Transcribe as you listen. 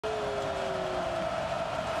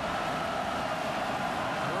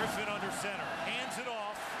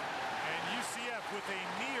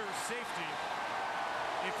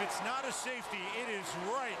it's not a safety, it is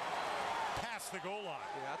right past the goal line.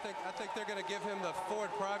 Yeah, I think they're going to give him the forward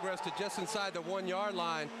progress to just inside the 1 yard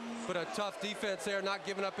line, but a tough defense there, not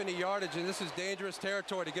giving up any yardage, and this is dangerous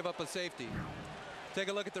territory to give up a safety. Take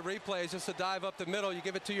a look at the replays, just a dive up the middle, you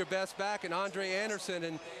give it to your best back, and Andre Anderson,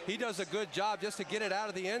 and he does a good job just to get it out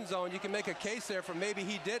of the end zone. You can make a case there for maybe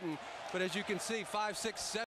he didn't, but as you can see, 5, 6, 7